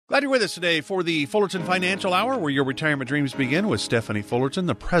Glad you're with us today for the Fullerton Financial Hour, where your retirement dreams begin with Stephanie Fullerton,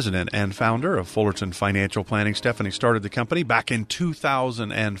 the president and founder of Fullerton Financial Planning. Stephanie started the company back in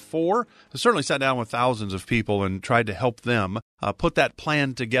 2004. Certainly sat down with thousands of people and tried to help them put that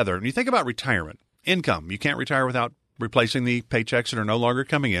plan together. And you think about retirement, income. You can't retire without replacing the paychecks that are no longer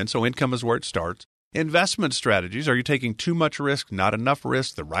coming in, so income is where it starts. Investment strategies. Are you taking too much risk, not enough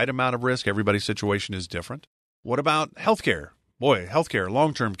risk, the right amount of risk? Everybody's situation is different. What about healthcare? Boy, healthcare,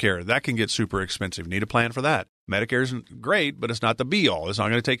 long-term care, that can get super expensive. Need a plan for that. Medicare isn't great, but it's not the be-all. It's not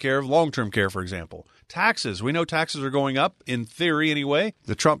going to take care of long-term care, for example. Taxes. We know taxes are going up, in theory anyway.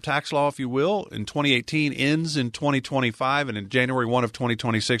 The Trump tax law, if you will, in 2018 ends in 2025, and in January 1 of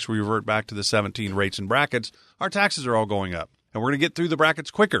 2026, we revert back to the 17 rates and brackets. Our taxes are all going up. And we're going to get through the brackets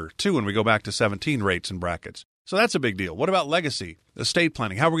quicker, too, when we go back to 17 rates and brackets. So that's a big deal. What about legacy, estate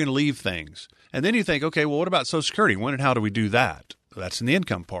planning, how we're going to leave things? And then you think, okay, well, what about Social Security? When and how do we do that? That's in the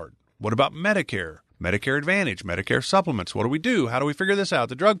income part. What about Medicare, Medicare Advantage, Medicare supplements? What do we do? How do we figure this out?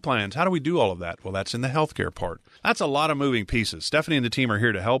 The drug plans, how do we do all of that? Well, that's in the healthcare part. That's a lot of moving pieces. Stephanie and the team are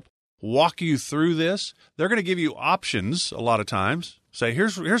here to help walk you through this. They're going to give you options a lot of times. Say,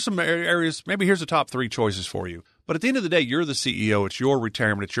 here's some areas, maybe here's the top 3 choices for you. But at the end of the day, you're the CEO. It's your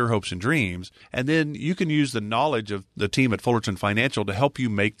retirement. It's your hopes and dreams. And then you can use the knowledge of the team at Fullerton Financial to help you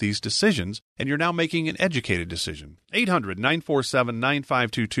make these decisions. And you're now making an educated decision.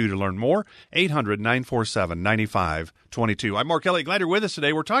 800-947-9522 to learn more. 800-947-9522. I'm Mark Elliott. Glad you're with us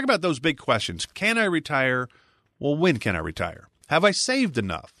today. We're talking about those big questions. Can I retire? Well, when can I retire? Have I saved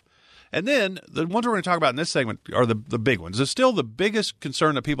enough? And then the ones we're going to talk about in this segment are the big ones. It's still the biggest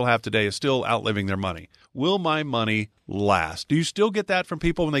concern that people have today is still outliving their money. Will my money last? Do you still get that from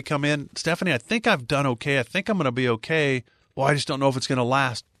people when they come in? Stephanie, I think I've done okay. I think I'm going to be okay. Well, I just don't know if it's going to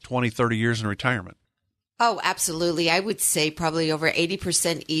last 20, 30 years in retirement. Oh, absolutely. I would say probably over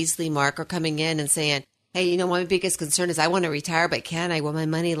 80% easily, Mark, are coming in and saying, hey, you know, my biggest concern is I want to retire, but can I? Will my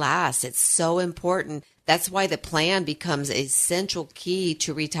money last? It's so important. That's why the plan becomes a central key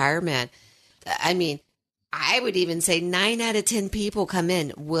to retirement. I mean, I would even say 9 out of 10 people come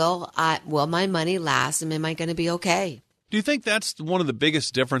in. Will my money last? And am I going to be okay? Do you think that's one of the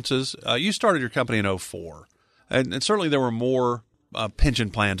biggest differences? You started your company in 2004, and certainly there were more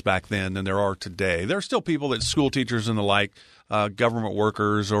pension plans back then than there are today. There are still people that school teachers and the like, government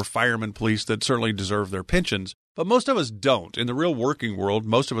workers or firemen, police that certainly deserve their pensions. But most of us don't. In the real working world,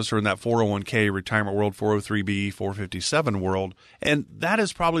 most of us are in that 401k retirement world, 403b, 457 world. And that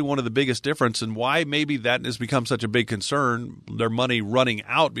is probably one of the biggest difference and why maybe that has become such a big concern, their money running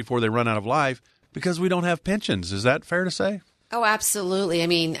out before they run out of life, because we don't have pensions. Is that fair to say? Oh, absolutely. I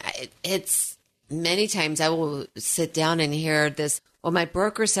mean, it's many times I will sit down and hear this, well, my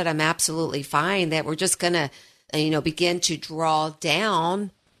broker said I'm absolutely fine, that we're just going to, begin to draw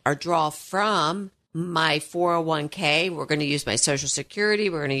down or draw from my 401k. We're going to use my Social Security.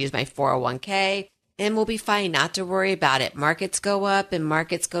 We're going to use my 401k, and we'll be fine. Not to worry about it. Markets go up and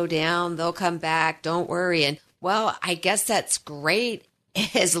markets go down. They'll come back. Don't worry. And well, I guess that's great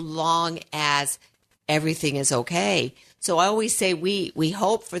as long as everything is okay. So I always say we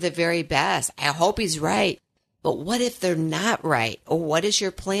hope for the very best. I hope he's right. But what if they're not right? Or what is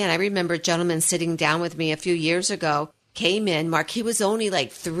your plan? I remember a gentleman sitting down with me a few years ago, came in, Mark, he was only like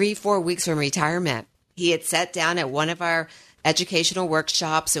 3-4 weeks from retirement. He had sat down at one of our educational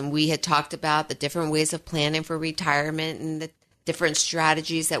workshops and we had talked about the different ways of planning for retirement and the different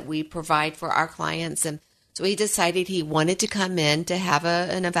strategies that we provide for our clients. And so he decided he wanted to come in to have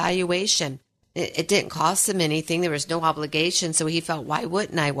an evaluation. It didn't cost him anything. There was no obligation. So he felt, why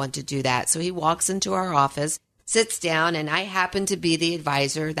wouldn't I want to do that? So he walks into our office, sits down, and I happened to be the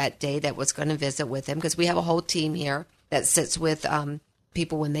advisor that day that was going to visit with him because we have a whole team here that sits with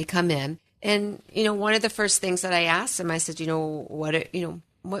people when they come in. And, one of the first things that I asked him, I said,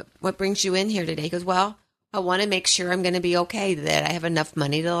 what brings you in here today? He goes, well, I want to make sure I'm going to be okay, that I have enough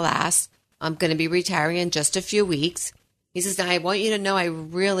money to last. I'm going to be retiring in just a few weeks. He says, now I want you to know I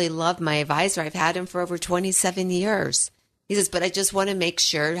really love my advisor. I've had him for over 27 years. He says, but I just want to make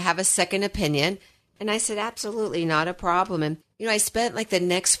sure to have a second opinion. And I said, absolutely, not a problem. And, I spent like the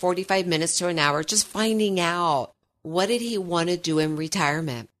next 45 minutes to an hour just finding out, what did he want to do in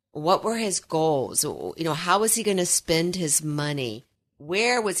retirement? What were his goals? How was he going to spend his money?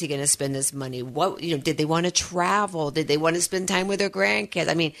 Where was he going to spend his money? What, did they want to travel? Did they want to spend time with their grandkids?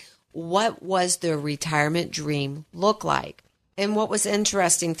 I mean, what was their retirement dream look like? And what was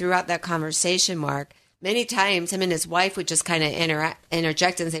interesting throughout that conversation, Mark, many times him and his wife would just kind of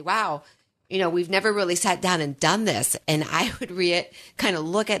interject and say, wow, we've never really sat down and done this. And I would kind of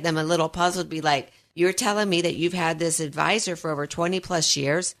look at them a little puzzled, be like, you're telling me that you've had this advisor for over 20 plus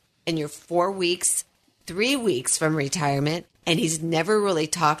years and you're 3 weeks from retirement, and he's never really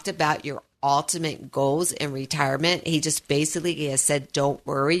talked about your ultimate goals in retirement. He just basically has said, don't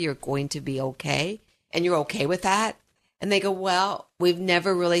worry, you're going to be okay. And you're okay with that? And they go, well, we've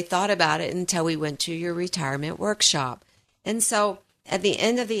never really thought about it until we went to your retirement workshop. And so at the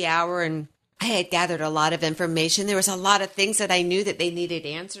end of the hour, and I had gathered a lot of information. There was a lot of things that I knew that they needed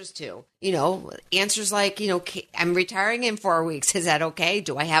answers to. Answers like, I'm retiring in 4 weeks. Is that okay?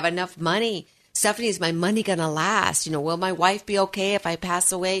 Do I have enough money? Stephanie, is my money going to last? Will my wife be okay if I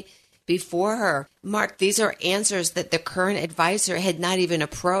pass away before her? Mark, these are answers that the current advisor had not even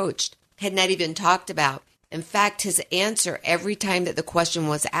approached, had not even talked about. In fact, his answer every time that the question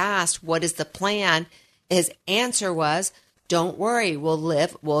was asked, what is the plan? His answer was, don't worry,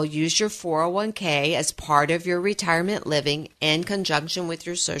 we'll use your 401k as part of your retirement living in conjunction with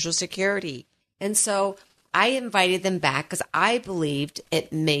your Social Security. And so I invited them back because I believed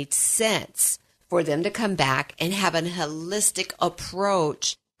it made sense for them to come back and have a holistic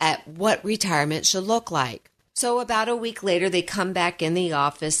approach at what retirement should look like. So about a week later, they come back in the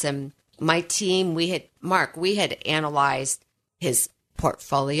office, and my team, we had analyzed his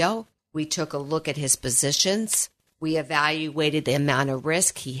portfolio. We took a look at his positions. We evaluated the amount of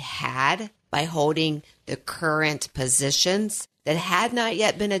risk he had by holding the current positions that had not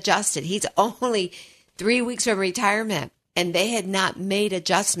yet been adjusted. He's only 3 weeks from retirement, and they had not made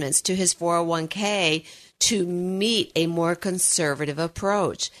adjustments to his 401k to meet a more conservative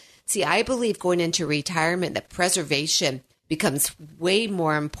approach. See, I believe going into retirement that preservation becomes way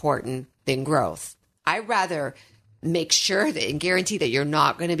more important than growth. I'd rather make sure and guarantee that you're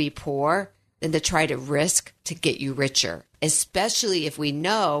not going to be poor than to try to risk to get you richer, especially if we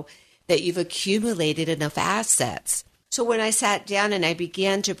know that you've accumulated enough assets. So when I sat down and I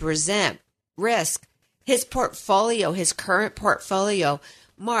began to present risk, his portfolio, his current portfolio,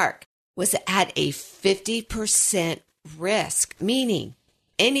 Mark, was at a 50% risk, meaning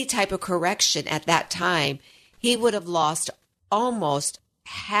any type of correction at that time, he would have lost almost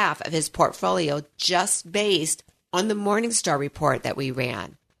half of his portfolio just based on the Morningstar report that we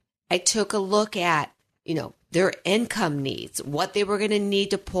ran. I took a look at, their income needs, what they were going to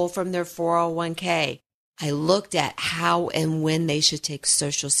need to pull from their 401k. I looked at how and when they should take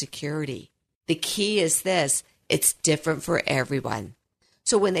Social Security. The key is this, it's different for everyone.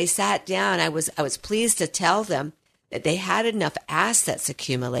 So when they sat down, I was pleased to tell them that they had enough assets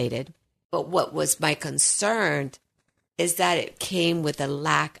accumulated. But what was my concern is that it came with a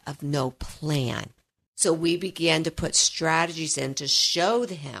lack of no plan. So we began to put strategies in to show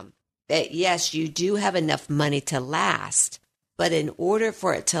him that, yes, you do have enough money to last, but in order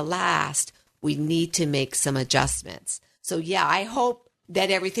for it to last, we need to make some adjustments. So yeah, I hope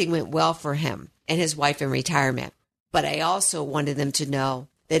that everything went well for him and his wife in retirement. But I also wanted them to know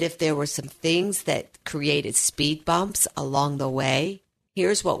that if there were some things that created speed bumps along the way,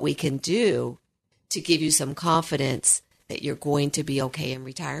 here's what we can do to give you some confidence that you're going to be okay in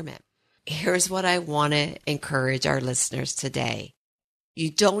retirement. Here's what I want to encourage our listeners today. You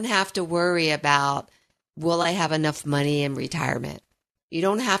don't have to worry about, will I have enough money in retirement? You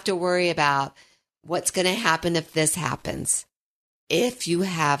don't have to worry about what's going to happen if this happens, if you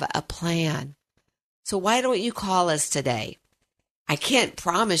have a plan. So why don't you call us today? I can't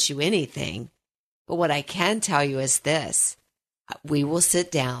promise you anything, but what I can tell you is this. We will sit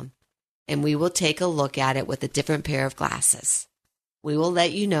down and we will take a look at it with a different pair of glasses. We will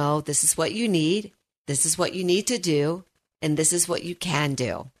let you know this is what you need, this is what you need to do, and this is what you can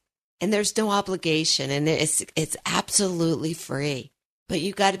do. And there's no obligation, and it's absolutely free. But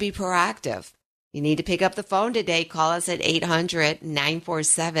you got to be proactive. You need to pick up the phone today. Call us at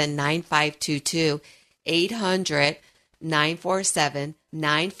 800-947-9522,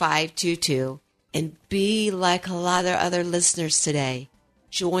 800-947-9522, and be like a lot of other listeners today.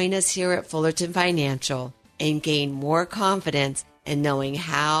 Join us here at Fullerton Financial and gain more confidence in knowing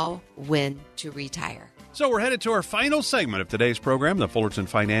how, when to retire. So we're headed to our final segment of today's program, the Fullerton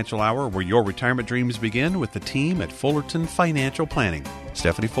Financial Hour, where your retirement dreams begin with the team at Fullerton Financial Planning.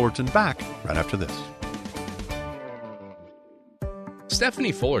 Stephanie Fullerton back right after this.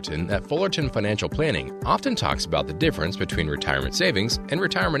 Stephanie Fullerton at Fullerton Financial Planning often talks about the difference between retirement savings and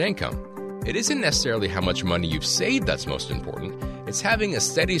retirement income. It isn't necessarily how much money you've saved that's most important. It's having a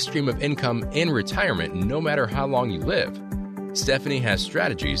steady stream of income in retirement no matter how long you live. Stephanie has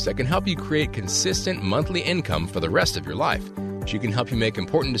strategies that can help you create consistent monthly income for the rest of your life. She can help you make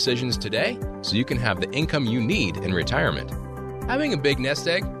important decisions today so you can have the income you need in retirement. Having a big nest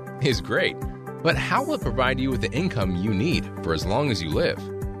egg is great, but how will it provide you with the income you need for as long as you live?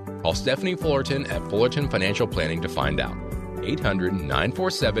 Call Stephanie Fullerton at Fullerton Financial Planning to find out.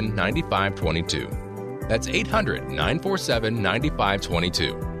 800-947-9522. That's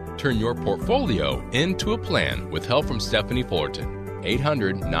 800-947-9522. Turn your portfolio into a plan with help from Stephanie Fullerton.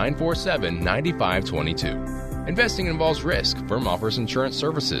 800-947-9522. Investing involves risk. Firm offers insurance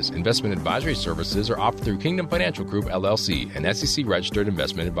services. Investment advisory services are offered through Kingdom Financial Group, LLC, an SEC-registered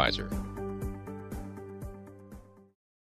investment advisor.